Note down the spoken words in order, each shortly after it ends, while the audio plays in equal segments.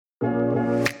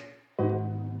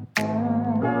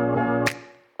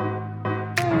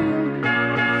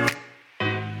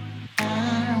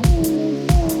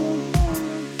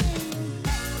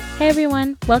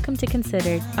everyone, welcome to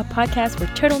Considered, a podcast where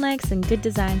turtlenecks and good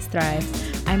designs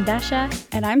thrive. I'm Dasha.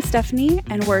 And I'm Stephanie,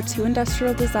 and we're two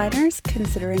industrial designers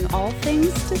considering all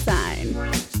things design.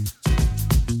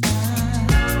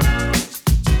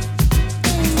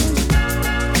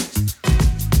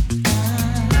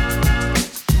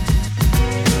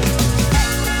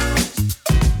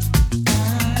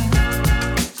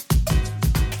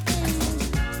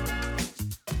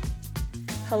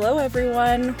 Hello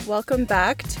everyone, welcome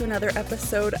back to another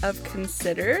episode of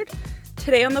Considered.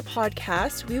 Today on the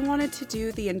podcast, we wanted to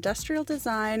do the Industrial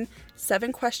Design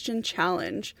 7-question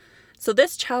challenge. So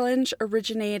this challenge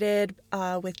originated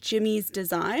with Jimmy's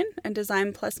Design and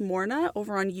Design Plus Morna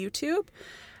over on YouTube.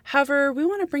 However, we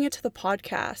want to bring it to the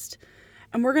podcast.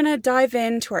 And we're going to dive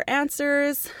into our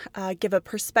answers, give a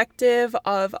perspective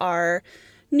of our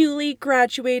newly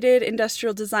graduated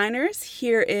industrial designers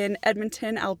here in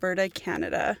Edmonton, Alberta,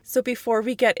 Canada. So before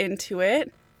we get into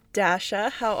it, Dasha,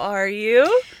 how are you?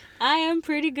 I am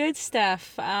pretty good,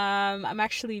 Steph. I'm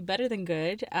actually better than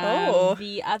good.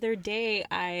 The other day,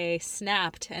 I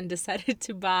snapped and decided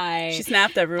to buy... She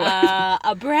snapped everyone.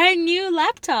 A brand new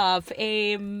laptop,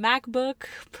 a MacBook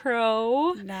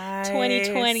Pro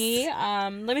 2020.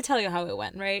 Let me tell you how it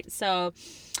went, right? So...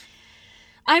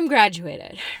 I'm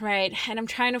graduated, right? And I'm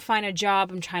trying to find a job.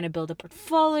 I'm trying to build a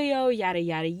portfolio, yada,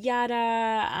 yada, yada.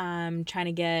 I'm trying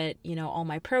to get, all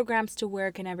my programs to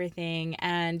work and everything.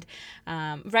 And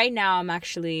right now I'm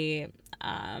actually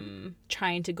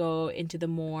trying to go into the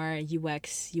more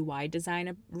UX, UI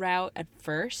design route at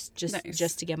first,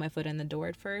 just to get my foot in the door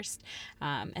at first.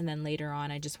 And then later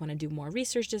on, I just want to do more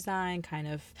research design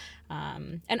I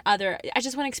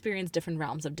just want to experience different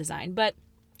realms of design. But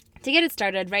to get it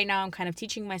started, right now I'm kind of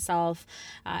teaching myself,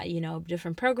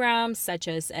 different programs such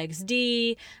as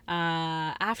XD,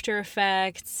 After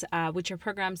Effects, which are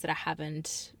programs that I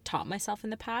haven't taught myself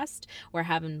in the past or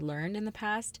haven't learned in the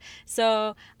past.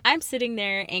 So I'm sitting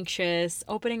there anxious,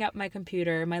 opening up my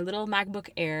computer, my little MacBook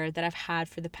Air that I've had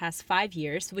for the past 5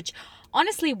 years, which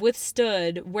honestly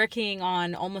withstood working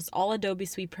on almost all Adobe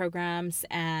Suite programs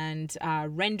and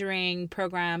rendering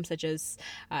programs such as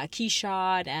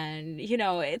Keyshot. And,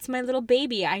 it's my little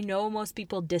baby. I know most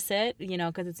people diss it,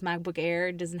 because it's MacBook Air.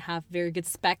 It doesn't have very good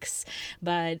specs.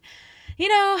 But,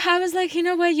 I was like, you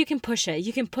know what? You can push it.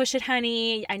 You can push it,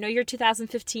 honey. I know you're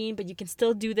 2015, but you can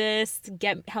still do this.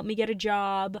 Help me get a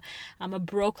job. I'm a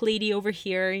broke lady over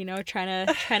here, trying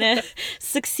to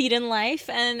succeed in life.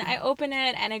 And I open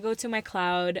it and I go to my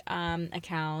cloud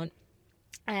account,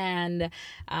 and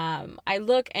I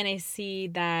look and I see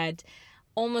that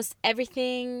almost every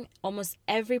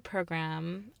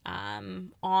program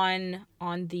on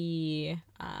the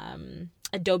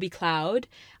Adobe Cloud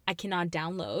I cannot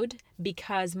download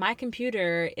because my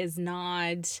computer is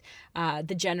not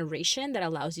the generation that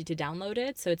allows you to download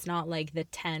it. So it's not like the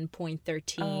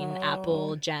 10.13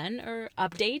 Apple Gen or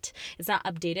update. It's not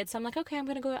updated. So I'm like, okay, I'm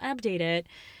going to go update it.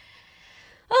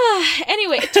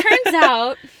 Anyway, it turns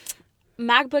out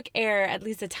MacBook Air, at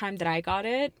least the time that I got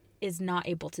it, is not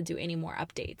able to do any more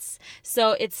updates.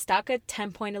 So it's stuck at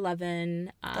 10.11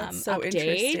 That's so update.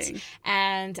 Interesting.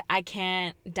 And I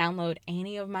can't download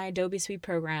any of my Adobe Suite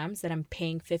programs that I'm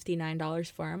paying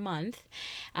 $59 for a month,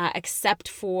 except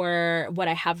for what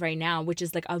I have right now, which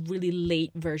is like a really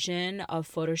late version of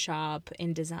Photoshop,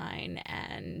 InDesign,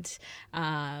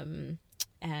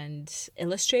 and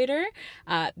Illustrator,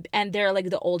 and they're like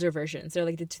the older versions. They're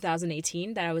like the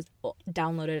 2018 that I was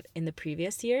downloaded in the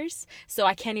previous years. So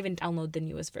I can't even download the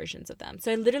newest versions of them.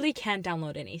 So I literally can't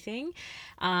download anything.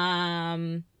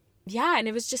 And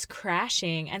it was just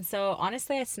crashing. And so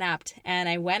honestly, I snapped and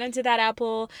I went into that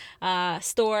Apple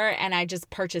store and I just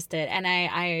purchased it. And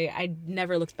I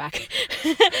never looked back.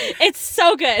 It's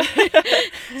so good.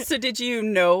 So did you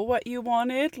know what you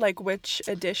wanted? Like which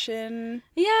edition?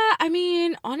 Yeah, I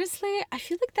mean, honestly, I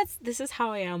feel like this is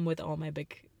how I am with all my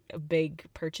big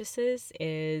purchases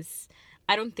is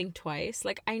I don't think twice.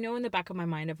 Like, I know in the back of my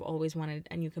mind I've always wanted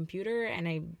a new computer, and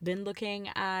I've been looking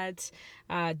at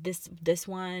this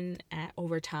one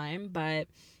over time, but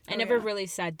I never really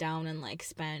sat down and like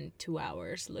spent 2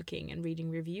 hours looking and reading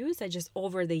reviews. I just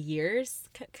over the years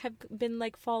have been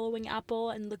like following Apple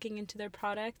and looking into their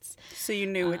products. So you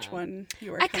knew which one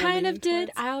you were I kind of did.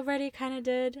 Towards? I already kind of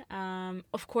did.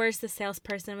 Of course, the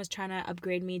salesperson was trying to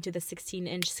upgrade me to the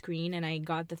 16-inch screen, and I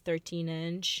got the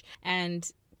 13-inch. And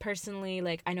personally,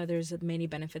 like, I know there's many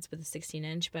benefits with the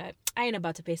 16-inch, but I ain't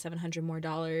about to pay $700 more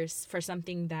for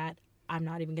something that I'm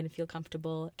not even going to feel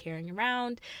comfortable carrying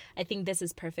around. I think this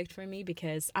is perfect for me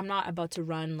because I'm not about to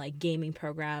run like gaming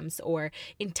programs or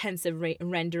intensive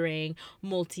rendering,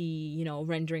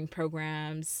 rendering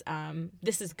programs.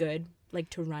 This is good, like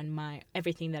to run my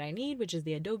everything that I need, which is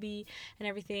the Adobe and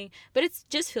everything. But it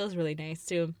just feels really nice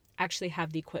to actually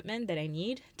have the equipment that I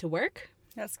need to work.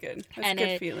 That's good. That's a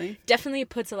good feeling. Definitely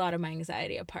puts a lot of my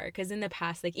anxiety apart because in the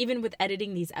past, like even with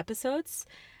editing these episodes,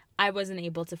 I wasn't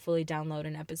able to fully download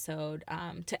an episode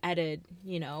to edit,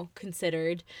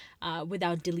 considered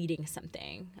without deleting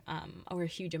something or a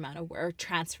huge amount of work, or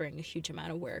transferring a huge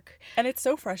amount of work. And it's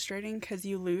so frustrating because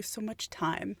you lose so much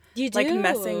time. You do. Like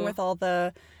messing with all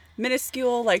the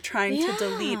minuscule, like trying to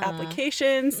delete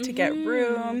applications to get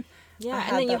room. Yeah,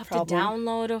 and then you have to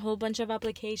download a whole bunch of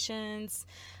applications.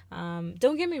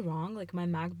 Don't get me wrong, like my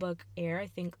MacBook Air, I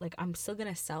think like I'm still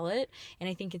gonna sell it, and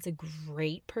I think it's a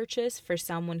great purchase for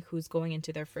someone who's going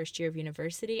into their first year of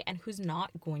university and who's not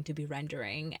going to be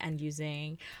rendering and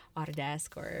using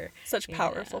Autodesk or such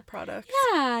powerful products.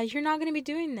 Yeah, you're not gonna be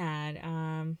doing that.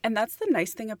 And that's the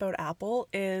nice thing about Apple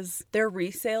is their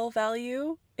resale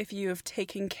value. If you have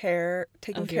taken care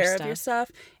of your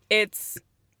stuff, it's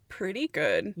pretty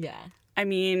good. Yeah. I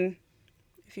mean,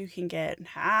 if you can get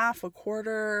half, a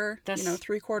quarter,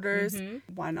 3/4,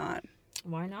 why not?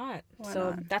 Why not?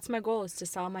 That's my goal, is to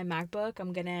sell my MacBook.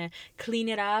 I'm going to clean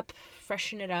it up,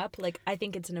 freshen it up. Like, I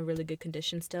think it's in a really good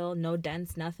condition still. No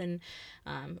dents, nothing.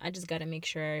 I just got to make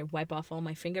sure I wipe off all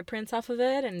my fingerprints off of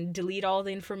it and delete all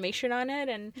the information on it.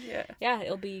 And yeah,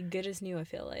 it'll be good as new, I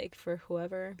feel like, for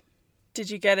whoever. Did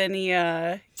you get any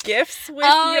gifts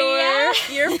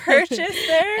with your purchase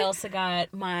there? I also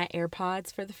got my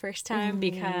AirPods for the first time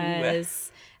because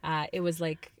it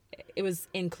was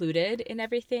included in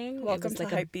everything. Welcome to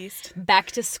Hypebeast. Back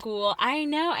to school. I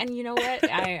know. And you know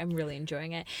what? I am really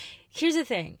enjoying it. Here's the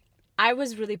thing. I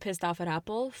was really pissed off at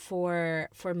Apple for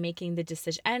making the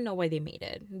decision. I don't know why they made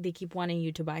it. They keep wanting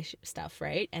you to buy stuff,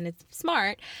 right? And it's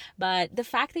smart. But the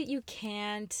fact that you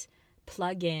can't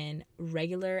plug in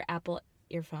regular Apple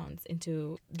earphones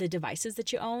into the devices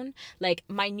that you own, like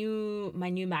my new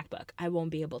MacBook, I won't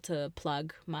be able to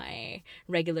plug my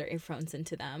regular earphones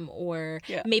into them, or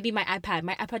maybe my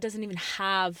iPad doesn't even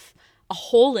have a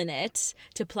hole in it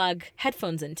to plug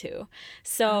headphones into.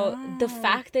 So the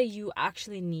fact that you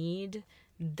actually need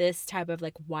this type of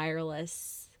like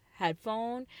wireless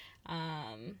headphone,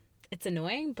 it's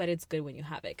annoying, but it's good when you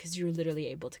have it because you're literally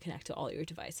able to connect to all your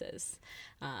devices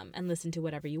and listen to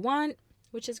whatever you want,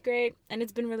 which is great. And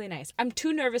it's been really nice. I'm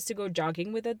too nervous to go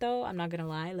jogging with it, though. I'm not going to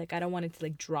lie. Like, I don't want it to,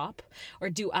 like, drop or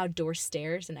do outdoor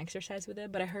stairs and exercise with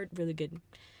it. But I heard really good,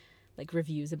 like,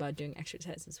 reviews about doing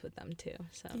exercises with them, too.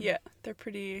 So yeah, they're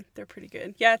pretty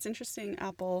good. Yeah, it's interesting,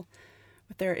 Apple,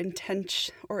 with their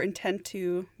intent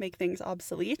to make things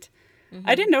obsolete. Mm-hmm.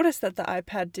 I didn't notice that the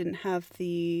iPad didn't have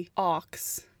the aux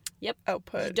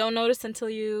output. You don't notice until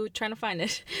you trying to find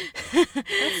it.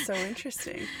 That's so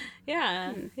interesting.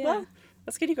 Yeah. Well,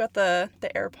 that's good you got the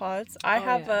AirPods.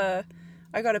 I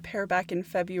got a pair back in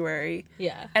February.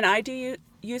 Yeah. And I do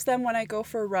use them when I go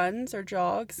for runs or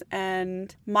jogs.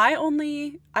 And I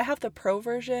have the Pro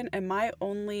version, and my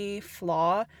only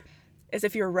flaw is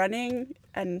if you're running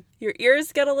and your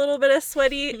ears get a little bit of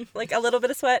sweaty, like a little bit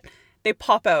of sweat, they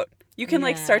pop out. You can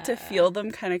like start to feel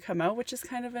them kind of come out, which is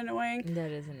kind of annoying. That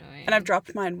is annoying. And I've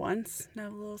dropped mine once, now a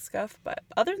little scuff, but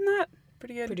other than that,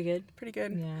 pretty good. Pretty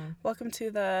good. Yeah. Welcome to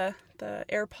the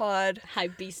AirPod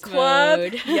Hypebeast Club.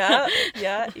 Mode.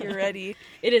 Yeah, you're ready.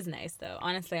 It is nice though.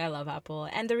 Honestly, I love Apple,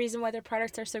 and the reason why their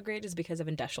products are so great is because of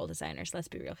industrial designers. Let's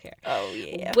be real here. Oh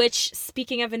yeah. Which,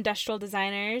 speaking of industrial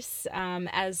designers,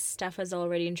 as Steph has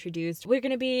already introduced, we're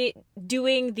gonna be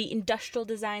doing the Industrial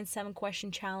Design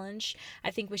 7-question challenge. I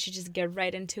think we should just get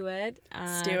right into it.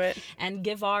 Let's do it and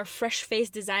give our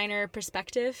fresh-faced designer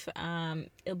perspective.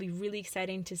 It'll be really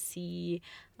exciting to see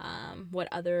what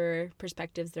other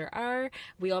perspectives there are.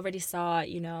 We already saw,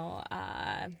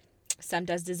 Sam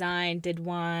Does Design did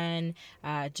one,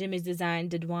 Jimmy's Design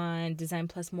did one, Design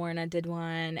Plus Morna did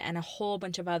one, and a whole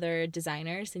bunch of other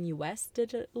designers in US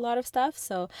did a lot of stuff.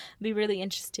 So it'll be really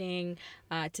interesting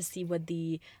to see what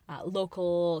the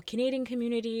local Canadian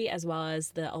community as well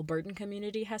as the Albertan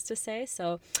community has to say.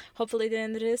 So hopefully at the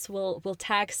end of this we'll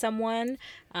tag someone.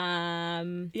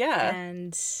 And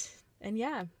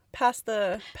yeah. Pass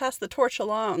the torch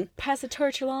along. Pass the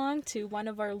torch along to one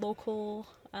of our local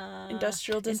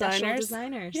industrial designers.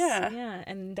 Yeah,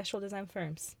 and industrial design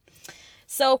firms.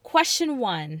 So question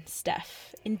 1,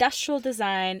 Steph. Industrial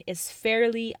design is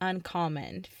fairly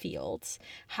uncommon field.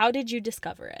 How did you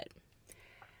discover it?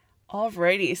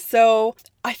 Alrighty. So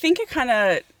I think it kind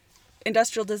of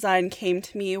industrial design came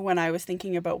to me when I was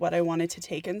thinking about what I wanted to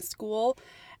take in school.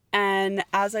 And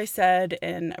as I said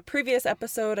in a previous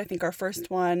episode, I think our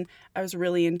first one, I was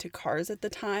really into cars at the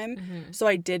time. So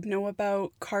I did know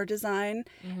about car design.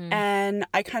 And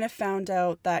I kind of found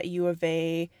out that U of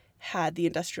A had the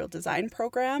industrial design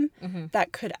program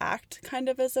that could act kind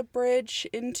of as a bridge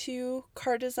into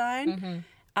car design.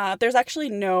 There's actually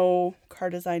no car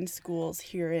design schools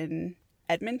here in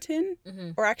Edmonton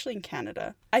or actually in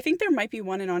Canada. I think there might be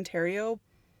one in Ontario,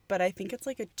 but I think it's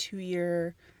like a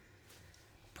 2-year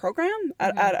program.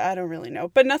 I don't really know,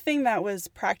 but nothing that was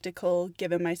practical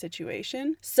given my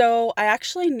situation. So I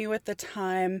actually knew at the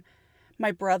time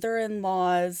my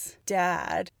brother-in-law's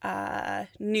dad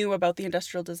knew about the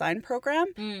industrial design program,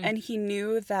 and he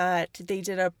knew that they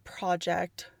did a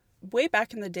project way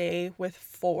back in the day with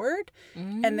Ford,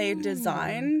 and they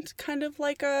designed kind of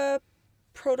like a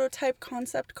prototype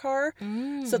concept car.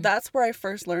 So that's where I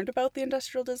first learned about the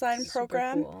industrial design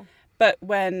program. Cool. But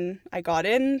when I got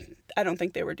in, I don't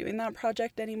think they were doing that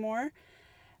project anymore.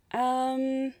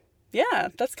 Yeah,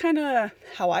 that's kind of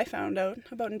how I found out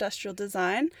about industrial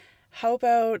design. How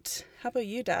about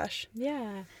you, Dash?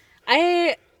 Yeah,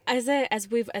 as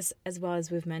well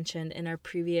as we've mentioned in our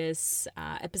previous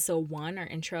episode 1, our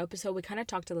intro episode, we kind of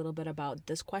talked a little bit about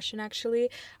this question actually.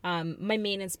 My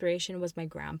main inspiration was my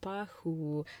grandpa,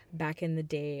 who back in the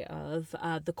day of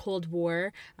the Cold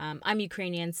War, I'm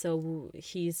Ukrainian, so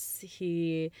he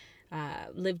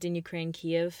lived in Ukraine,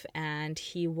 Kiev, and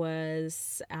he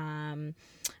was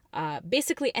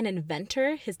basically an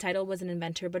inventor. His title was an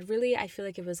inventor, but really I feel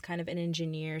like it was kind of an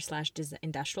engineer slash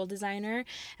industrial designer.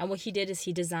 And what he did is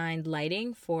he designed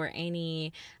lighting for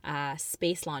any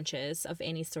space launches of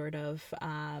any sort of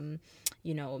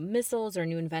missiles or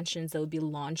new inventions that would be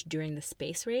launched during the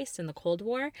space race in the Cold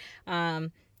War.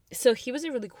 So he was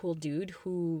a really cool dude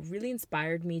who really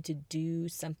inspired me to do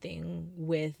something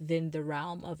within the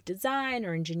realm of design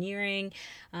or engineering.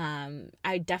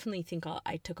 I definitely think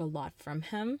I took a lot from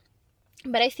him.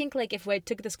 But I think like if I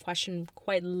took this question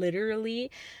quite literally,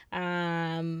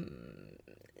 I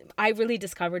really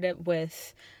discovered it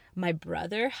with my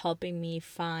brother helping me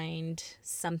find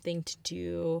something to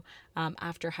do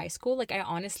after high school. Like I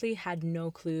honestly had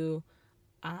no clue.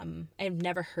 I've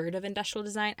never heard of industrial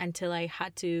design until I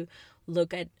had to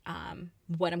look at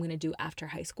what I'm going to do after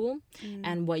high school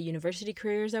and what university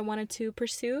careers I wanted to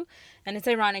pursue. And it's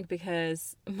ironic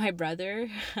because my brother,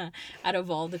 out of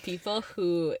all the people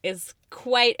who is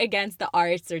quite against the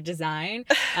arts or design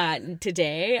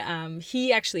today,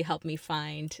 he actually helped me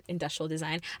find industrial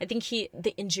design. I think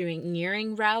the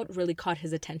engineering route really caught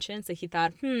his attention. So he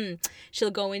thought,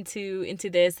 she'll go into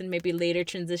this and maybe later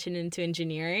transition into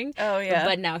engineering. Oh, yeah.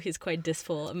 But now he's quite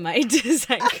dissful in my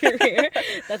design career.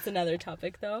 That's another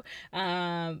topic though.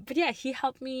 But yeah, he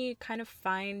helped me kind of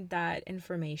find that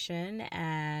information,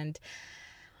 and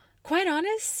quite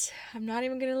honest, I'm not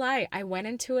even gonna lie, I went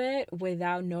into it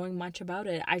without knowing much about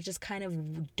it. I just kind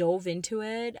of dove into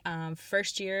it.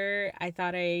 First year, I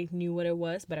thought I knew what it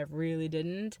was, but I really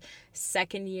didn't.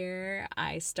 Second year,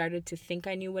 I started to think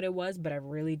I knew what it was, but I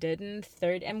really didn't.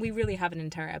 Third, and we really have an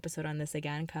entire episode on this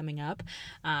again coming up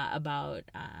about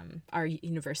our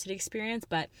university experience,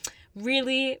 but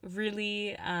really,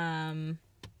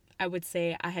 I would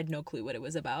say I had no clue what it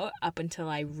was about up until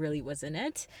I really was in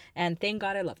it, and thank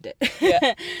God I loved it.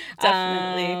 Yeah,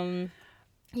 definitely.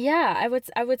 Yeah,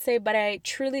 I would say, but I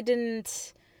truly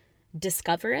didn't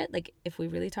discover it. Like if we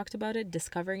really talked about it,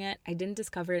 discovering it, I didn't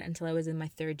discover it until I was in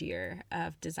my 3rd year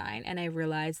of design, and I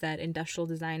realized that industrial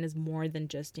design is more than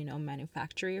just,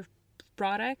 manufacturing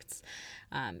products.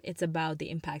 It's about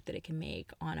the impact that it can make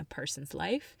on a person's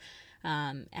life.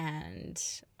 And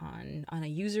on a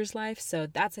user's life. So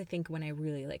that's, I think, when I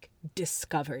really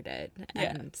discovered it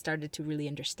and started to really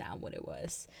understand what it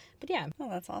was. But yeah. Oh,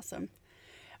 that's awesome.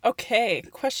 Okay,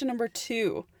 question number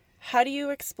 2. How do you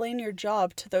explain your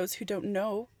job to those who don't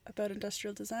know about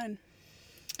industrial design?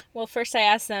 Well, first I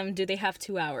asked them, do they have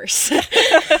 2 hours?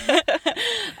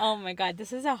 Oh my God,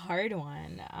 this is a hard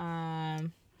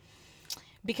one.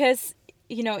 Because,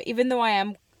 even though I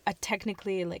am a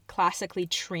technically classically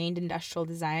trained industrial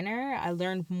designer, I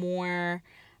learned more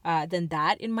than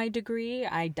that in my degree.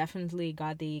 I definitely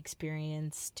got the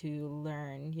experience to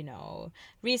learn,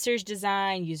 research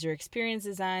design, user experience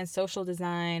design, social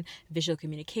design, visual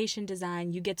communication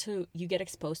design. You get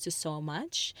exposed to so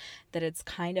much that it's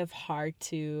kind of hard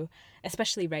to,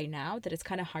 especially right now, that it's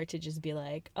kind of hard to just be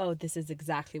like, oh, this is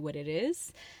exactly what it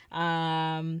is.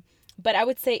 But I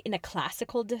would say in a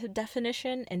classical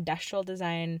definition, industrial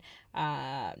designer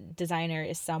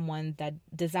is someone that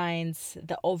designs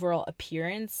the overall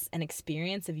appearance and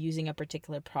experience of using a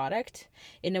particular product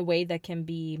in a way that can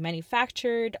be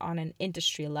manufactured on an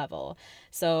industry level.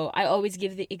 So I always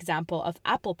give the example of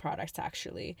Apple products,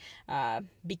 actually,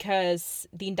 because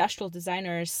the industrial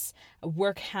designers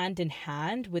work hand in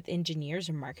hand with engineers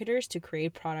and marketers to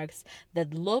create products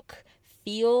that look,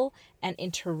 feel, and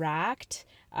interact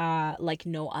like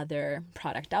no other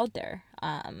product out there.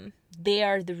 They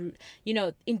are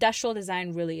industrial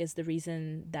design really is the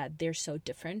reason that they're so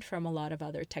different from a lot of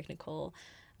other technical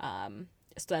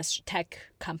slash tech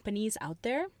companies out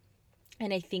there.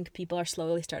 And I think people are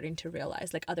slowly starting to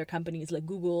realize, like other companies like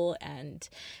Google and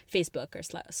Facebook are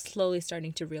slowly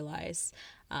starting to realize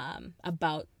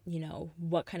about,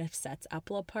 what kind of sets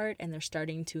Apple apart. And they're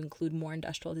starting to include more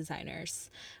industrial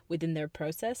designers within their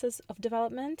processes of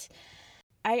development.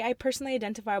 I personally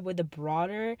identify with the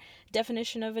broader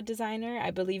definition of a designer.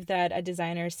 I believe that a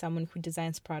designer is someone who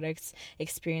designs products,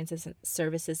 experiences,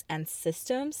 services, and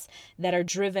systems that are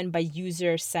driven by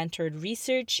user-centered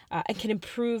research and can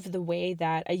improve the way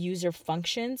that a user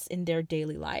functions in their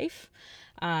daily life.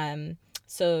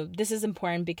 So this is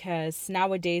important because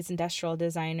nowadays industrial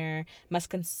designer must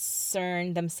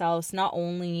concern themselves not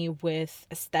only with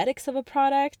aesthetics of a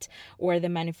product or the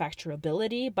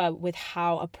manufacturability, but with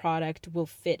how a product will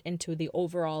fit into the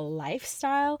overall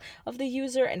lifestyle of the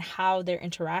user and how their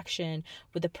interaction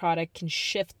with the product can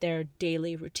shift their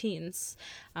daily routines.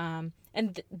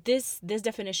 And this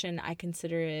definition, I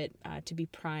consider it to be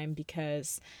prime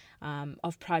because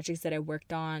of projects that I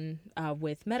worked on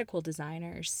with medical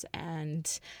designers,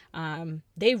 and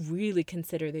they really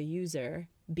consider the user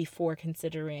before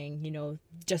considering,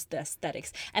 just the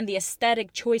aesthetics. And the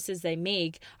aesthetic choices they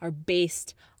make are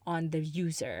based on the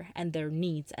user and their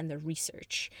needs and their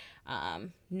research,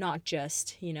 not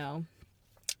just,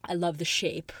 I love the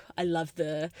shape, I love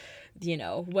the,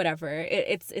 whatever.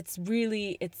 It's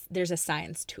really, there's a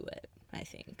science to it, I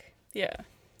think. Yeah.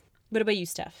 What about you,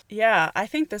 Steph? Yeah, I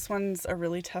think this one's a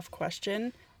really tough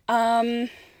question. I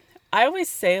always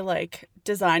say, like,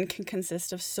 design can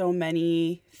consist of so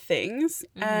many things.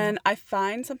 Mm-hmm. And I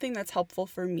find something that's helpful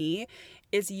for me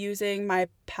is using my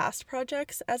past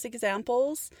projects as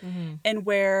examples, mm-hmm. and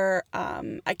where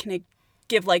I can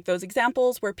give, like, those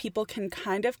examples where people can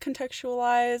kind of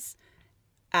contextualize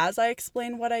as I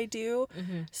explain what I do.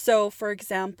 Mm-hmm. So, for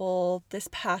example, this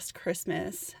past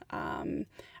Christmas,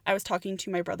 I was talking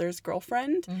to my brother's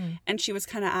girlfriend, mm-hmm. and she was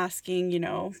kind of asking,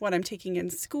 what I'm taking in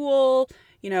school,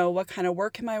 what kind of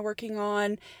work am I working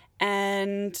on?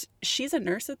 And she's a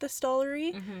nurse at the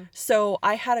Stollery. Mm-hmm. So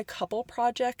I had a couple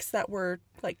projects that were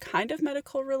like kind of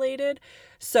medical related.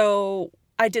 So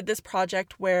I did this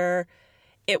project where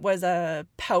it was a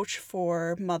pouch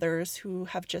for mothers who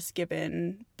have just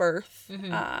given birth,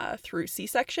 mm-hmm. Through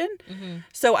C-section. Mm-hmm.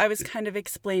 So I was kind of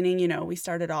explaining, we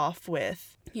started off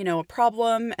with, a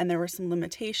problem and there were some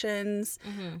limitations.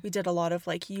 Mm-hmm. We did a lot of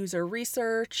like user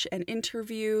research and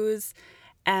interviews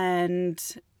and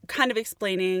kind of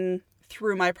explaining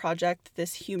through my project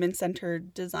this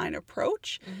human-centered design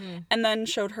approach, mm-hmm. and then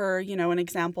showed her, an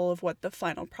example of what the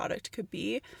final product could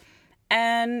be.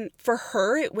 And for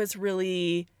her, it was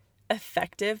really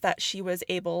effective that she was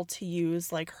able to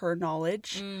use like her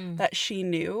knowledge that she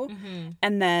knew, mm-hmm.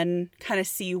 and then kind of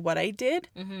see what I did.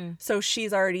 Mm-hmm. So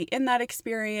she's already in that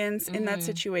experience, mm-hmm. in that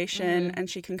situation, mm-hmm. and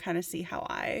she can kind of see how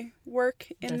I work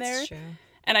in there. True.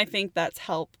 And I think that's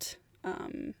helped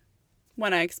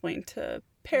when I explain to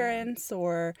parents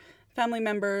or family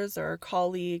members or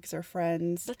colleagues or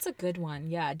friends. That's a good one.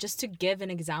 Yeah, just to give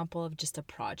an example of just a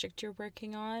project you're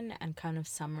working on and kind of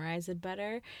summarize it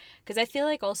better. Because I feel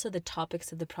like also the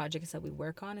topics of the projects that we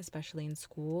work on, especially in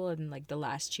school and like the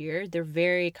last year, they're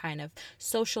very kind of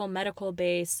social, medical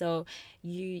based. So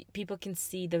people can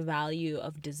see the value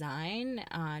of design,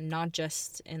 not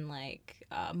just in like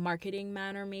a marketing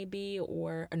manner maybe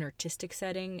or an artistic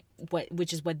setting,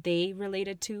 which is what they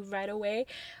related to right away.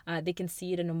 They can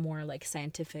see it in a more like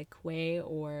scientific way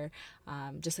or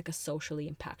just like a socially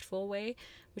impactful way,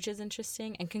 which is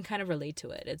interesting and can kind of relate to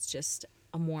it. It's just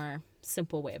a more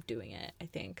simple way of doing it, I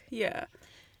think. Yeah.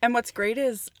 And what's great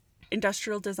is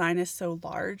industrial design is so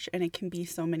large and it can be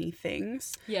so many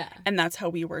things. Yeah. And that's how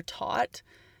we were taught.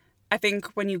 I think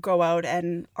when you go out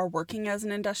and are working as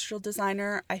an industrial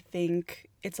designer, I think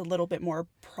it's a little bit more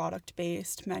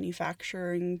product-based,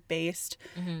 manufacturing-based,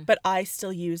 mm-hmm. but I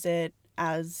still use it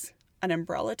as an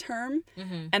umbrella term.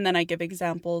 Mm-hmm. And then I give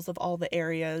examples of all the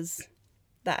areas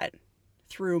that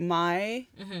through my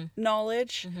mm-hmm.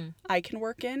 knowledge mm-hmm. I can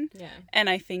work in. Yeah. And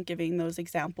I think giving those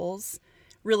examples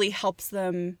really helps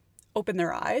them open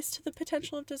their eyes to the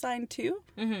potential of design too.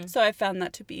 So I found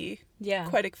that to be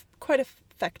quite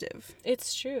effective.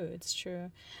 It's true.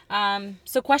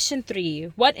 So question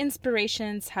 3, what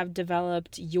inspirations have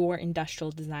developed your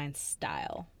industrial design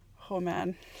style? Oh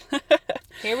man.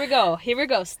 Here we go,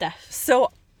 Steph.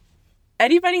 So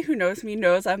anybody who knows me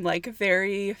knows I'm like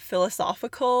very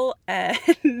philosophical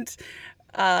and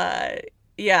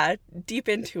deep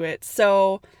into it.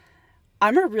 So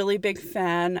I'm a really big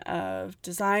fan of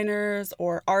designers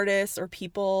or artists or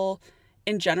people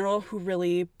in general who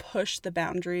really push the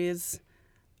boundaries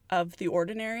of the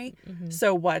ordinary.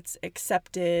 So what's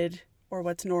accepted or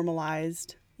what's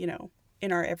normalized,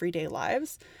 in our everyday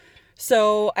lives.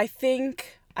 So I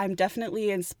think I'm definitely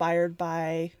inspired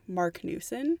by Mark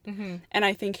Newson. And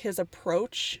I think his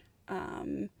approach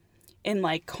in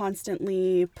like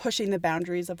constantly pushing the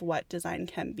boundaries of what design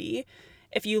can be.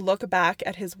 If you look back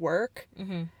at his work,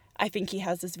 I think he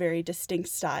has this very distinct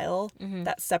style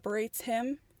that separates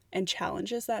him and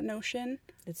challenges that notion.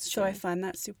 So I find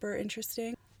that super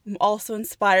interesting. I'm also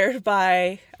inspired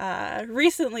by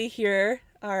recently here,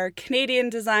 our Canadian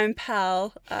design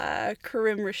pal,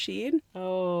 Karim Rashid.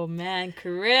 Oh man,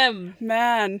 Karim.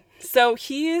 Man. So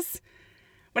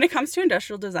when it comes to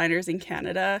industrial designers in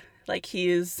Canada, like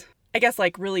he's, I guess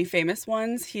like really famous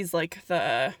ones, he's like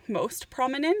the most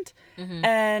prominent.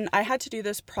 And I had to do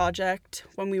this project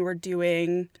when we were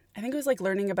doing, I think it was like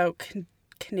learning about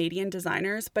Canadian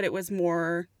designers, but it was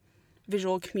more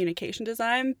visual communication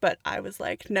design. But I was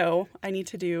like, no, I need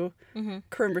to do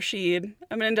Karim Rashid.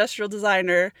 I'm an industrial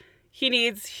designer. He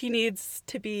needs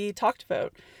to be talked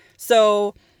about.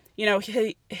 So,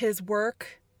 his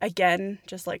work, again,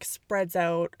 just like spreads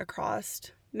out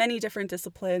across many different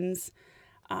disciplines.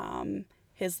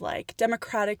 His like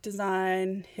democratic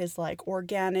design, his like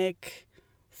organic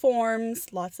forms,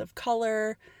 lots of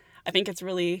color. I think it's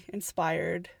really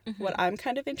inspired what I'm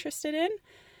kind of interested in.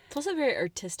 It's also very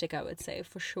artistic, I would say,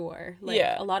 for sure. Like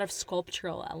a lot of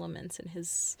sculptural elements in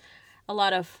a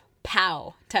lot of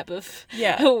pow type of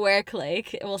work.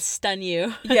 Like it will stun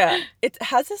you. It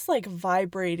has this like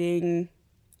vibrating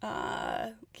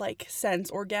like sense,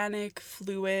 organic,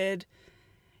 fluid.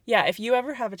 If you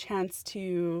ever have a chance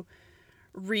to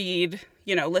read,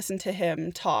 listen to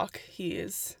him talk, he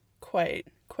is quite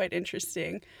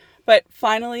interesting. But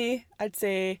finally, I'd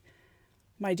say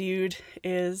my dude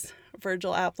is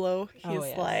Virgil Abloh.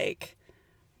 He's like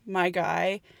my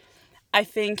guy. I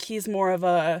think he's more of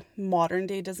a modern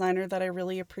day designer that I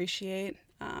really appreciate.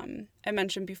 I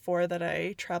mentioned before that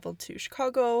I traveled to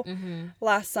Chicago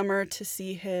last summer to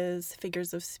see his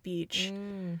Figures of Speech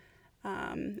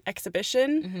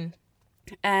exhibition.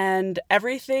 And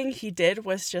everything he did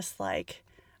was just like,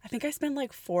 I think I spent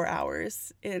like 4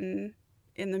 hours in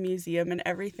the museum, and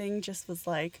everything just was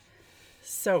like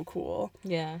so cool.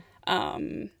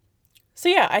 So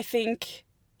I think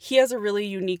he has a really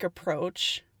unique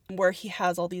approach where he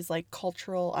has all these like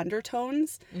cultural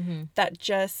undertones that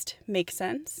just make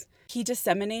sense. He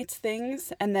disseminates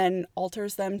things and then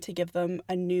alters them to give them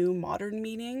a new modern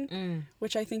meaning,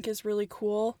 which I think is really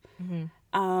cool.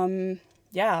 In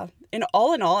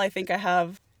all, I think I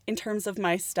have, in terms of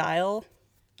my style,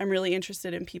 I'm really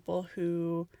interested in people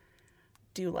who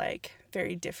do like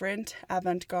very different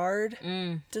avant-garde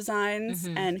designs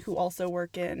and who also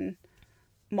work in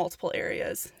multiple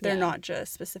areas. They're not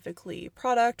just specifically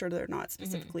product, or they're not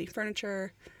specifically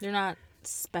furniture. They're not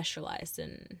specialized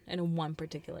in one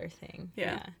particular thing.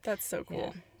 That's so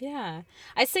cool.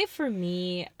 I'd say for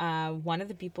me, one of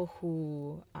the people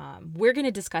who we're going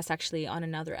to discuss actually on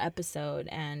another episode,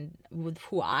 and with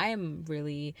who I'm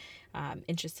really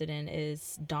interested in,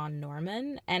 is Don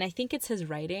Norman. And I think it's his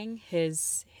writing,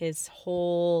 his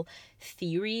whole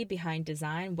theory behind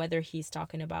design, whether he's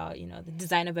talking about, the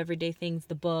design of everyday things,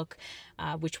 the book,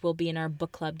 which will be in our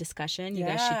book club discussion. You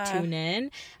guys should tune in.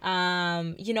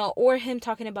 Or him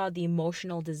talking about the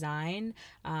emotional design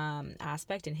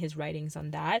aspect and his writings on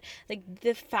that. Like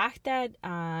the fact that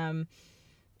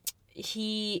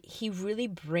he really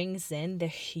brings in the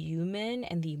human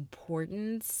and the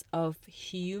importance of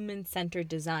human-centered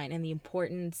design, and the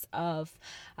importance of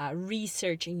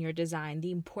research in your design,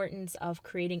 the importance of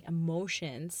creating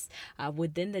emotions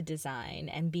within the design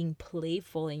and being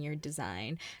playful in your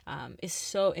design is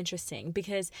so interesting.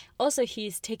 Because also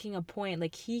he's taking a point,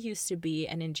 like he used to be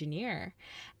an engineer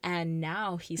and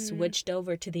now he switched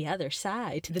over to the other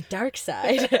side, to the dark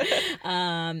side.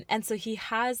 And so he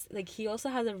also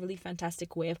has a really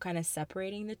fantastic way of kind of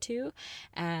separating the two,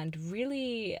 and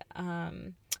really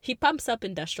he pumps up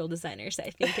industrial designers, I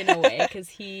think, in a way, because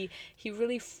he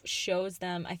really shows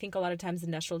them. I think a lot of times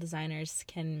industrial designers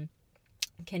can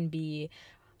can be,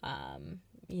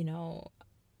 you know,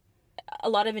 a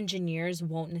lot of engineers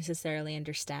won't necessarily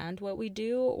understand what we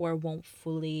do or won't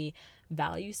fully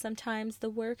value sometimes the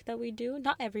work that we do.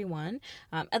 Not everyone.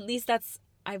 At least that's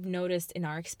I've noticed in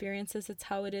our experiences, it's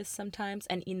how it is sometimes,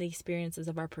 and in the experiences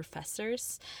of our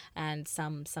professors and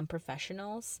some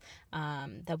professionals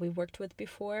that we worked with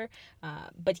before.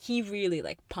 But he really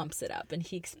like pumps it up, and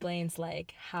he explains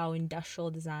like how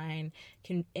industrial design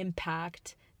can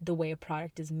impact the way a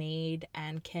product is made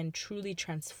and can truly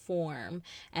transform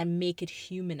and make it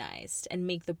humanized and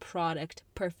make the product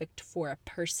perfect for a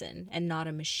person and not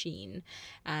a machine,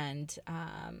 and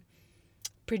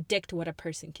predict what a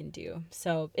person can do.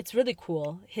 So it's really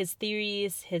cool. His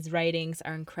theories, his writings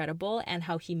are incredible, and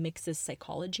how he mixes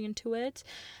psychology into it.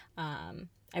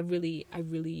 I really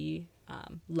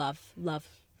love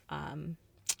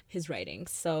his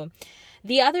writings. So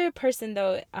the other person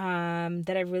though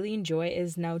that I really enjoy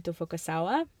is Naoto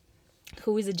Fukasawa,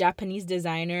 who is a Japanese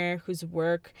designer whose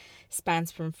work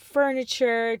spans from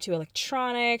furniture to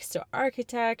electronics to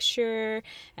architecture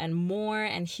and more.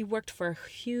 And he worked for a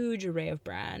huge array of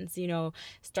brands, you know,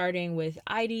 starting with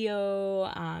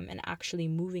IDEO and actually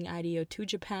moving IDEO to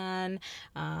Japan,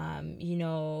 you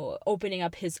know, opening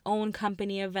up his own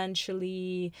company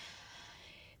eventually.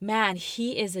 Man,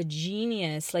 he is a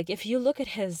genius. Like, if you look at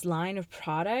his line of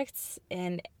products,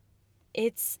 and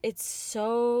it's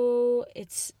so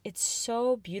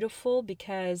beautiful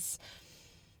because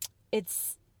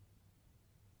it's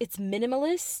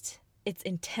minimalist, it's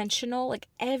intentional. Like,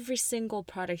 every single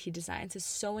product he designs is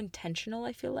so intentional,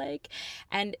 I feel like.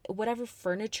 And whatever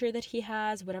furniture that he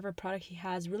has, whatever product he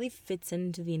has, really fits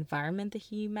into the environment that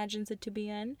he imagines it to be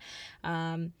in.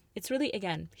 It's really,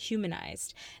 again,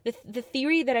 humanized. The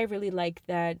theory that I really like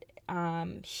that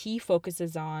he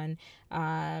focuses on,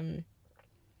 and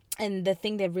the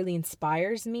thing that really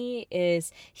inspires me,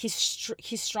 is he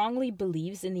strongly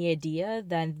believes in the idea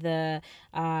that the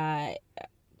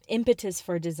impetus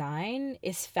for design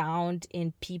is found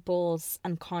in people's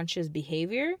unconscious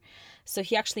behavior. So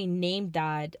he actually named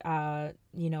that,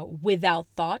 you know, without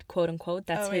thought, quote unquote.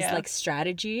 That's his like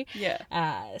strategy.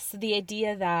 Yeah. So the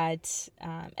idea that,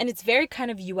 and it's very kind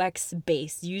of UX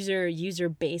based, user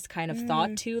based kind of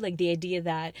thought too. Like the idea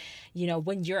that, you know,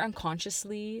 when you're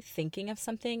unconsciously thinking of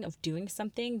something, of doing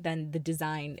something, then the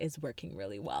design is working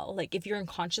really well. Like if you're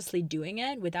unconsciously doing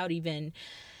it without even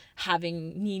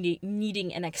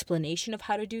needing an explanation of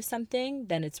how to do something,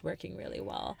 then it's working really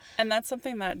well. And that's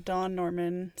something that Don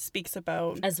Norman speaks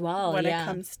about as well when it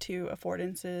comes to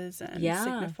affordances and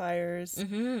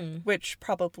signifiers, which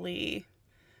probably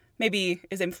maybe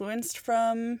is influenced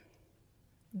from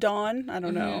Don. I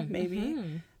don't know,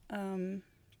 maybe.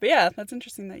 But yeah, that's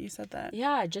interesting that you said that.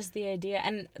 Yeah, just the idea.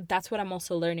 And that's what I'm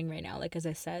also learning right now. Like, as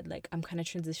I said, like I'm kind of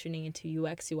transitioning into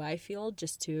UX UI field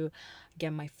just to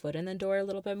get my foot in the door a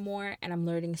little bit more. And I'm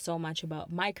learning so much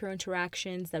about micro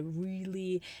interactions that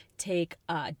really take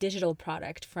a digital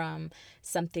product from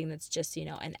something that's just, you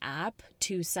know, an app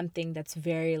to something that's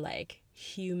very like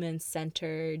human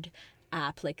centered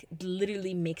app, like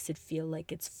literally makes it feel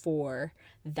like it's for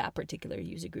that particular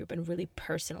user group and really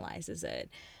personalizes it.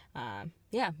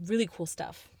 Yeah, really cool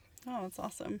stuff. Oh, that's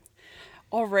awesome.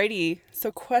 Alrighty,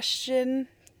 so question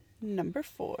number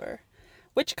 4.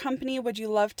 Which company would you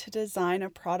love to design a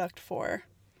product for?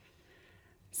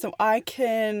 So I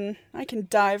can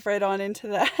dive right on into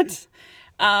that.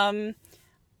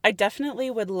 I definitely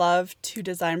would love to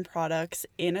design products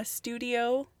in a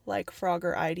studio like Frog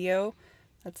or IDEO.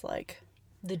 That's like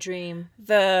the dream.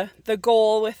 The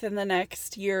goal within the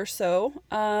next year or so.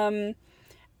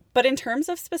 But in terms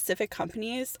of specific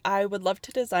companies, I would love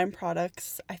to design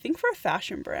products, I think, for a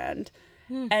fashion brand,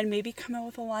 and maybe come out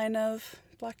with a line of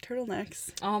black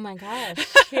turtlenecks. Oh my gosh.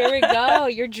 Here we go.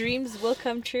 Your dreams will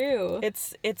come true.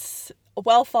 It's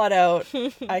well thought out.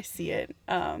 I see it.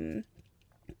 But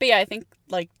yeah, I think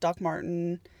like Doc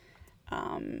Marten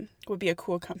would be a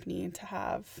cool company to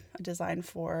have a design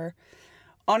for.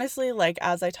 Honestly, like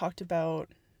as I talked about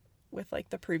with like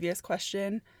the previous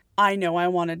question, I know I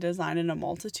want to design in a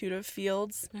multitude of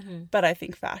fields, but I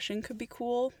think fashion could be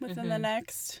cool within the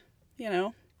next, you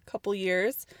know, couple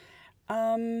years.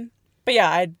 But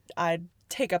yeah, I'd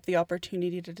take up the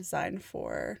opportunity to design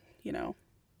for, you know,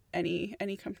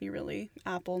 any company really.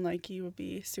 Apple, Nike would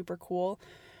be super cool.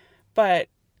 But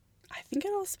I think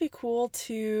it'd also be cool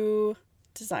to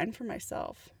design for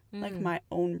myself, like my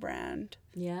own brand.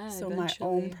 Yeah, so eventually.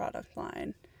 My own product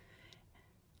line.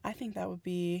 I think that would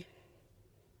be,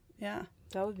 yeah.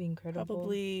 That would be incredible.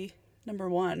 Probably number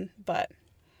 1, but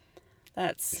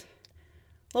that's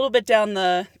a little bit down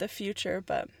the future.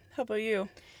 But how about you?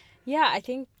 Yeah, I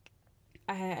think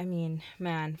I mean,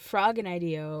 man, Frog and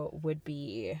IDEO would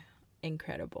be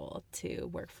incredible to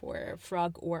work for.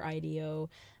 Frog or IDEO.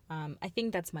 I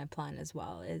think that's my plan as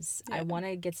well. Is I want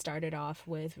to get started off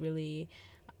with really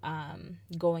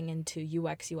going into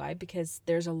UX UI, because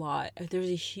there's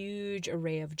a huge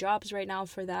array of jobs right now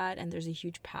for that, and there's a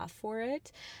huge path for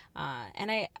it.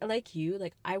 And I, like you,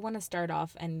 like I want to start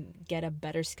off and get a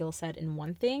better skill set in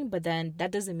one thing, but then that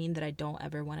doesn't mean that I don't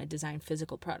ever want to design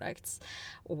physical products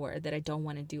or that I don't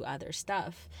want to do other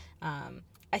stuff.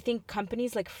 I think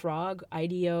companies like Frog,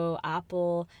 IDEO,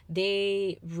 Apple,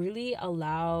 they really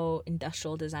allow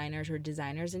industrial designers or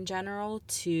designers in general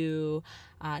to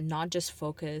not just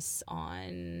focus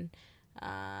on,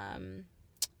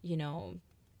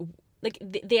 like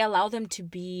they allow them to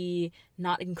be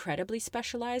not incredibly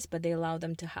specialized, but they allow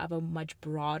them to have a much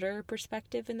broader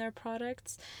perspective in their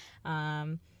products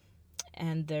and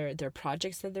their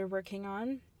projects that they're working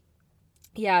on.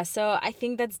 Yeah, so I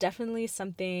think that's definitely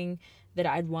something that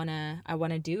I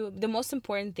wanna do. The most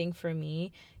important thing for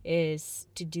me is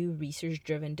to do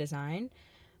research-driven design.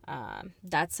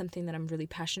 That's something that I'm really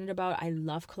passionate about. I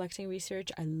love collecting research.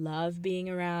 I love being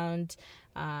around,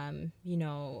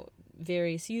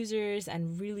 various users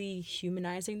and really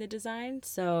humanizing the design.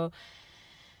 So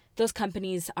those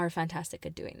companies are fantastic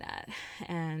at doing that.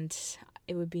 And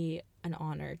it would be an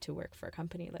honor to work for a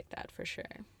company like that for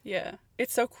sure. Yeah.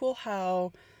 It's so cool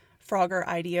how Frog or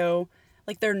IDEO,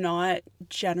 like they're not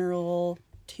general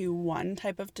to one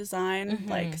type of design,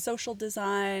 like social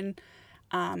design.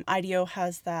 IDEO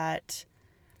has that,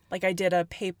 like I did a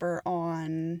paper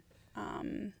on,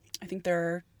 I think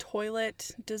their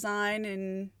toilet design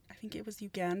in, I think it was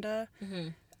Uganda.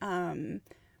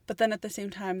 But then at the same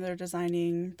time, they're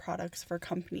designing products for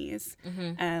companies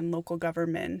and local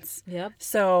governments. Yep.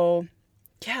 So,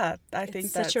 yeah, I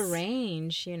think that's such a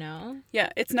range, you know? Yeah,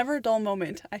 it's never a dull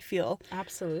moment, I feel.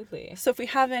 Absolutely. So if we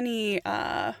have any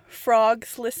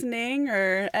frogs listening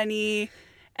or any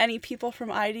people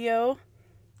from IDEO,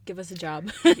 give us a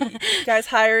job. Guys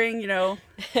hiring,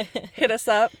 hit us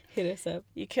up. Hit us up.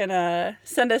 You can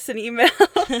send us an email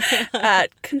at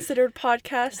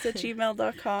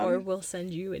consideredpodcast@gmail.com. Or we'll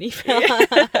send you an email.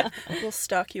 Yeah. We'll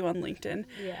stalk you on LinkedIn.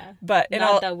 Yeah. But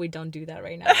not that we don't do that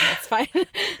right now. That's fine.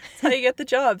 That's how you get the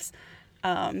jobs.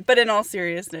 But in all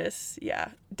seriousness,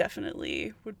 yeah,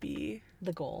 definitely would be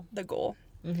the goal.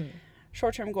 Mm-hmm.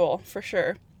 Short-term goal, for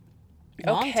sure.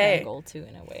 Long-term goal, too,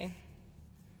 in a way.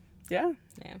 Yeah.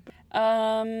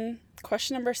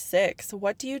 Question number 6.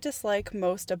 What do you dislike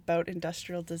most about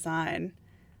industrial design?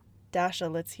 Dasha,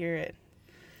 let's hear it.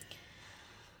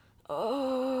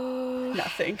 Oh.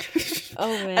 Nothing.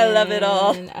 Oh, man. I love it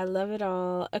all. I love it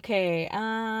all. Okay.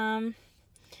 I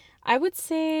would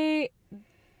say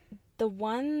the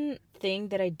one thing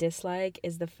that I dislike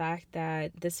is the fact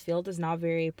that this field is not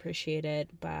very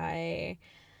appreciated by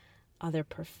other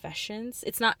professions.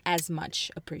 It's not as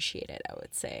much appreciated, I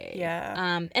would say.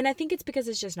 Yeah. And I think it's because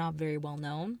it's just not very well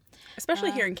known. Especially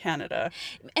here in Canada.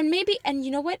 And you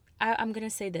know what? I'm going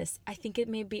to say this. I think it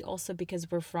may be also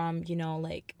because we're from,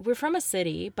 we're from a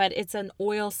city, but it's an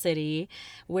oil city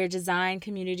where design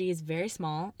community is very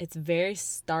small. It's very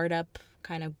startup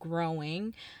kind of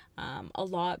growing.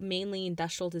 Mainly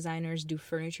industrial designers do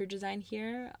furniture design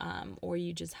here, or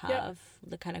you just have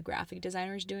the kind of graphic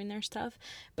designers doing their stuff,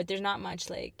 but there's not much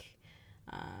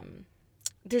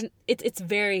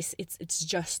it's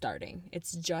just starting.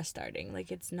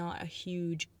 Like it's not a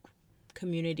huge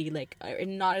community,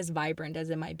 not as vibrant as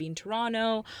it might be in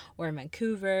Toronto or in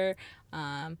Vancouver,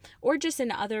 or just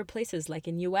in other places like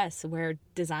in US where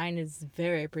design is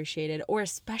very appreciated, or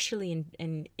especially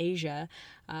in Asia,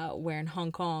 where in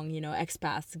Hong Kong,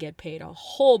 expats get paid a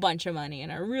whole bunch of money and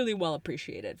are really well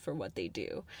appreciated for what they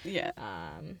do. Yeah.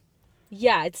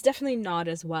 It's definitely not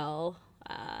as well,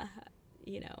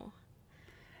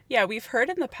 Yeah, we've heard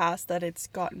in the past that it's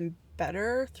gotten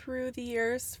better through the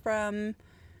years from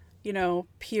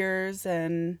peers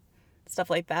and stuff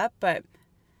like that, but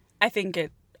I think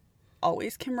it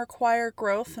always can require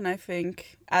growth, and I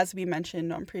think, as we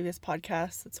mentioned on previous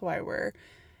podcasts, that's why we're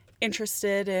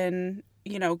interested in,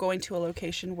 going to a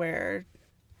location where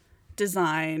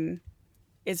design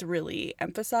is really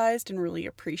emphasized and really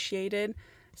appreciated.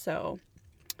 So,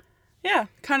 yeah,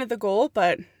 kind of the goal,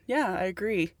 but yeah, I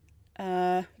agree.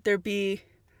 There be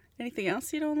anything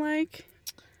else you don't like?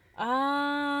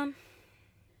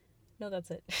 No,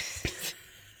 that's it.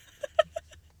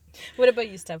 What about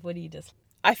you, Steph? What do you dislike?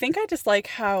 I think I dislike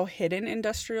how hidden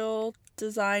industrial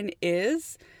design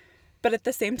is, but at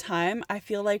the same time, I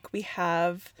feel like we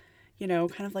have,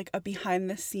 kind of like a behind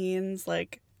the scenes,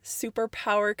 like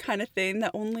superpower kind of thing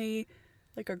that only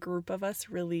like a group of us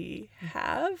really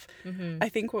have. Mm-hmm. I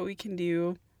think what we can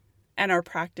do and our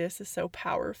practice is so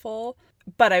powerful,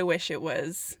 but I wish it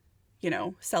was,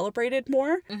 celebrated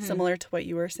more, similar to what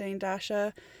you were saying,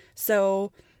 Dasha.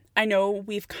 So I know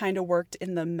we've kind of worked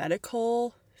in the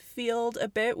medical field a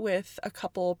bit with a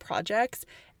couple projects,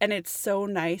 and it's so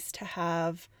nice to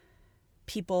have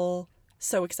people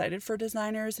so excited for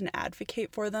designers and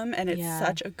advocate for them, and it's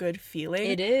such a good feeling.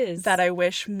 It is. That I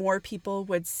wish more people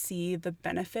would see the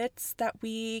benefits that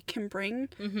we can bring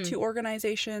to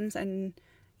organizations and,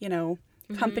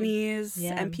 companies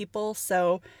and people.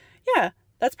 So, yeah,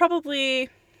 that's probably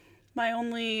my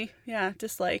only,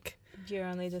 dislike. Your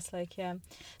only dislike, yeah.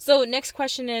 So next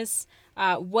question is,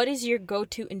 what is your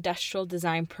go-to industrial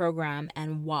design program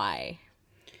and why?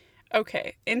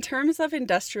 Okay, in terms of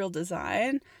industrial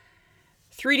design,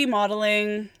 3D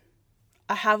modeling,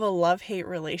 I have a love-hate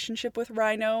relationship with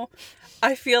Rhino.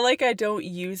 I feel like I don't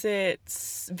use it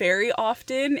very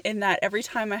often, in that every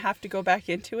time I have to go back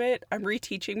into it, I'm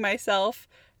reteaching myself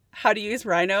how to use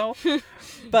Rhino.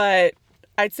 But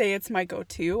I'd say it's my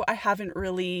go-to. I haven't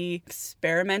really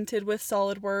experimented with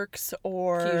SolidWorks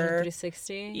or Fusion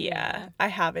 360. Yeah, I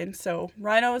haven't. So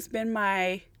Rhino has been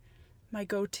my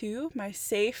go-to, my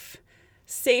safe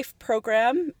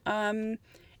program.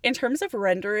 In terms of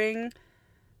rendering,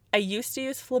 I used to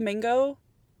use Flamingo,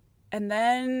 and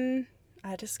then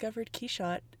I discovered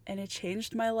Keyshot, and it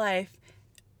changed my life.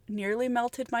 Nearly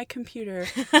melted my computer.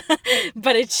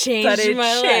 But it changed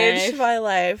my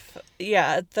life.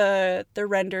 Yeah, the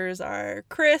renders are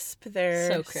crisp.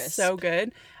 They're so crisp. So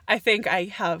good. I think I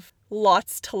have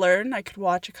lots to learn. I could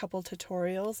watch a couple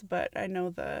tutorials, but I know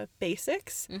the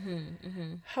basics.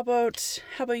 How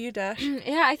about you, Dash?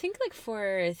 Yeah, I think like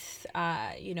for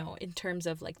in terms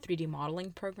of like 3D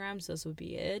modeling programs, those would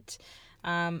be it.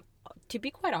 To be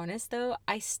quite honest though,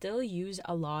 I still use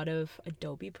a lot of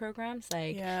Adobe programs.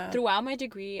 Throughout my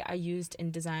degree, I used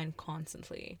InDesign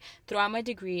constantly. Throughout my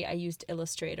degree, I used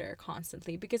Illustrator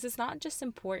constantly, because it's not just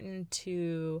important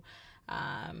to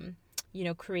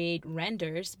create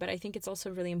renders, but I think it's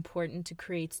also really important to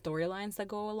create storylines that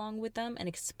go along with them and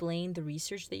explain the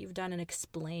research that you've done and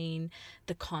explain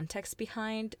the context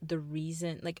behind the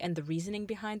reason, and the reasoning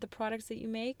behind the products that you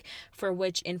make, for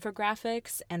which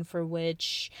infographics and for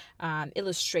which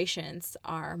illustrations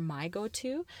are my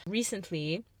go-to.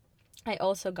 Recently, I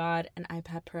also got an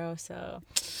iPad Pro, so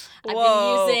I've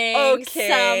been using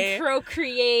some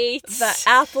Procreate. The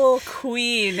Apple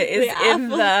Queen is in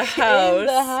the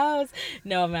house.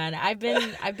 No, man, I've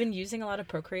been using a lot of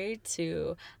Procreate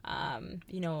to,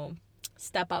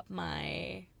 step up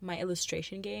my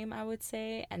illustration game, I would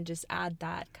say, and just add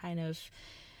that kind of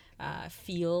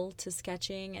feel to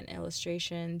sketching and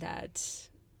illustration that,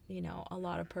 a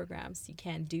lot of programs you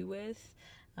can't do with.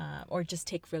 Or just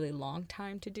take really long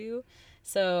time to do.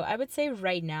 So I would say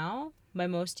right now, my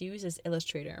most used is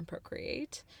Illustrator and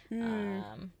Procreate.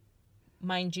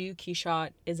 Mind you,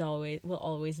 Keyshot will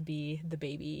always be the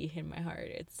baby in my heart.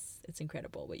 It's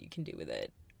incredible what you can do with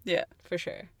it. Yeah. For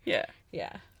sure. Yeah.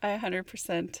 Yeah. I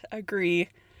 100% agree.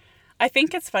 I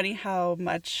think it's funny how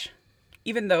much,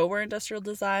 even though we're industrial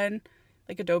design,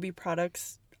 like Adobe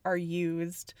products are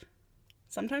used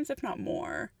sometimes, if not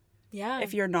more. Yeah.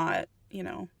 If you're not,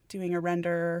 doing a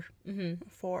render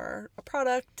for a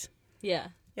product. Yeah.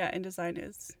 Yeah, InDesign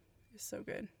is so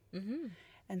good.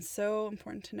 And so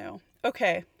important to know.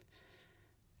 Okay.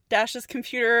 Dash's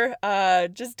computer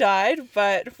just died,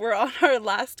 but we're on our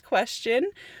last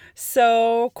question.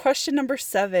 So question number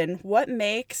 7, what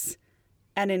makes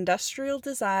an industrial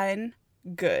design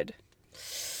good?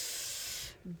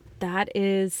 That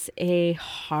is a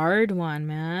hard one,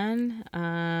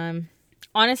 man.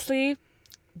 Honestly,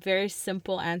 very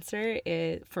simple answer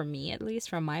is, for me at least,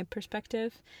 from my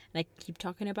perspective, and I keep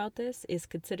talking about this, is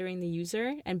considering the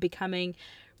user and becoming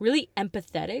really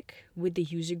empathetic with the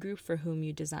user group for whom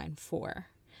you design for.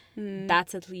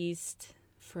 That's, at least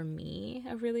for me,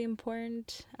 a really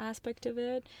important aspect of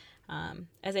it.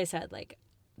 As I said, like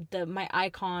my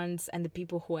icons and the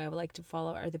people who I would like to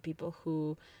follow are the people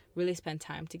who really spend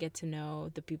time to get to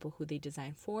know the people who they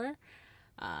design for.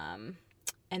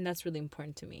 And that's really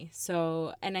important to me.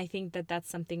 So, and I think that that's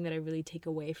something that I really take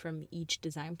away from each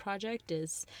design project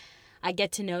is I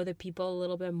get to know the people a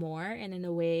little bit more. And in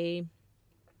a way,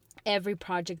 every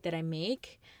project that I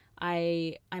make,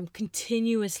 I'm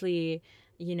continuously,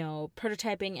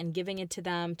 prototyping and giving it to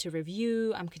them to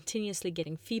review. I'm continuously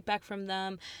getting feedback from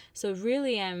them. So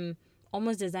really, I'm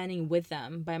almost designing with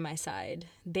them by my side.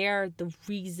 They're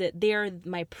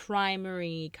my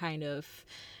primary kind of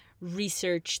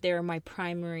research. They're my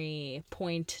primary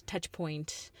touch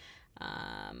point.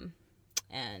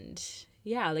 And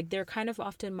yeah, like they're kind of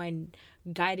often my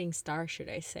guiding star, should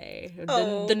I say,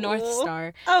 Oh. the North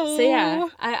Star. Oh. So yeah,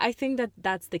 I think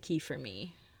that's the key for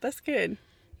me. That's good.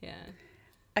 Yeah.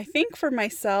 I think for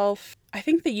myself, I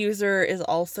think the user is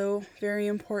also very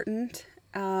important.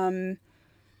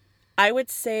 I would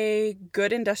say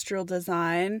good industrial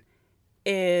design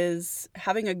is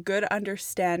having a good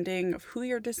understanding of who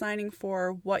you're designing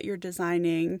for, what you're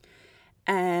designing,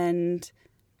 and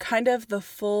kind of the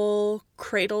full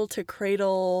cradle to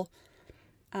cradle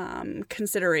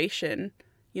consideration,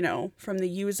 you know, from the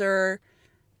user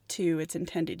to its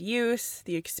intended use,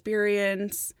 the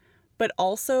experience, but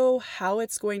also how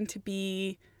it's going to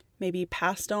be maybe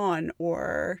passed on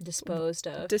or Disposed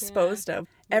of.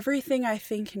 Everything I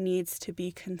think needs to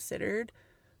be considered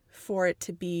for it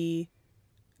to be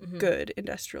good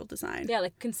industrial design. Yeah,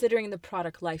 like considering the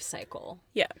product life cycle.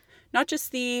 Yeah. Not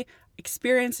just the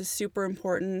experience is super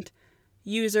important,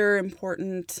 user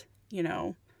important, you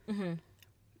know,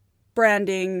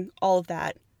 branding, all of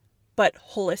that, but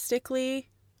holistically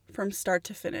from start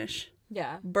to finish.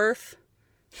 Yeah. Birth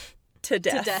to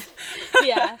death.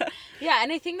 Yeah. Yeah,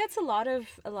 and I think that's a lot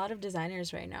of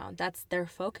designers right now. That's their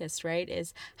focus, right?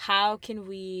 Is how can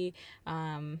we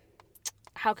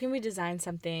design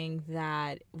something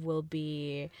that will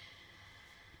be,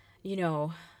 you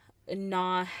know,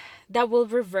 that will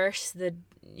reverse the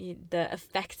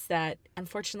effects that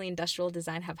unfortunately industrial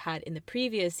design have had in the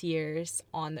previous years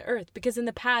on the earth. Because in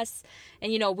the past,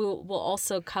 and you know, we'll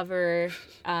also cover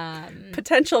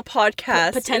potential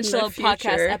podcast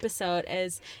episode,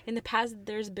 is in the past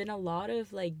there's been a lot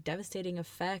of like devastating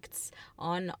effects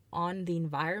on the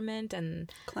environment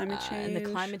and climate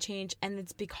change, and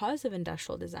it's because of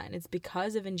industrial design. It's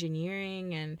because of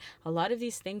engineering, and a lot of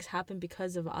these things happen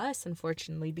because of us,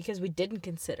 unfortunately, because we didn't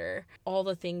consider all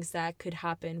the things that could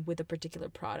happen with a particular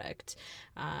product.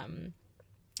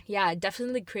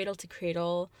 Definitely cradle to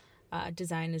cradle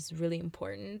design is really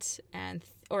important,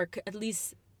 or at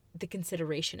least the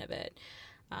consideration of it.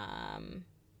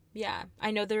 I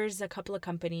know there's a couple of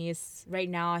companies right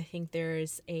now. I think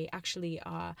there's a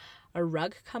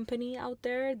rug company out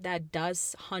there that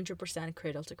does 100%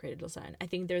 cradle to cradle design. I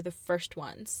think they're the first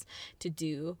ones to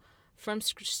do from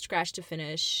scratch to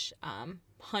finish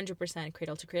 100%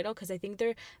 cradle to cradle, because I think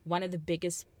they're one of the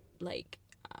biggest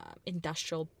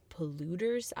industrial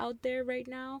polluters out there right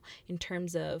now in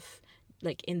terms of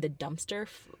like in the dumpster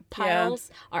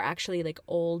piles are actually like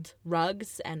old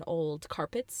rugs and old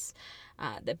carpets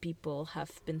that people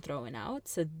have been throwing out.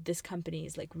 So this company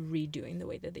is like redoing the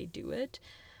way that they do it,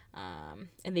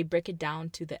 and they break it down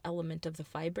to the element of the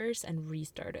fibers and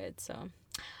restart it. So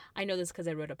I know this because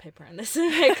I wrote a paper on this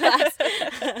in my class.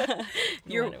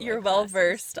 You're well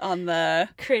versed on the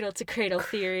cradle to cradle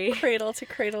theory. Cradle to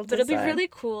cradle design. But it'll be really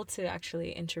cool to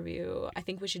actually interview. I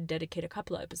think we should dedicate a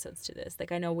couple of episodes to this.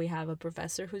 Like I know we have a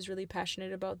professor who's really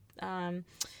passionate about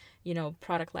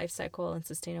product life cycle and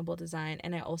sustainable design,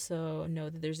 and I also know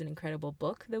that there's an incredible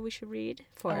book that we should read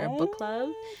for our book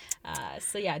club.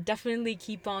 So yeah, definitely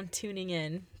keep on tuning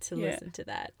in to listen to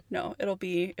that. No, it'll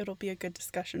be a good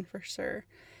discussion for sure.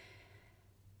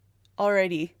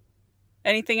 Alrighty.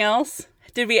 Anything else?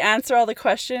 Did we answer all the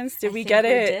questions? Did we get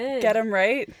them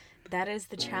right? That is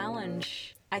the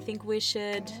challenge. I think we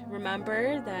should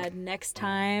remember that next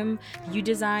time you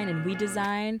design and we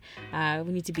design,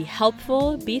 we need to be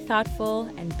helpful, be thoughtful,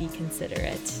 and be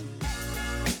considerate.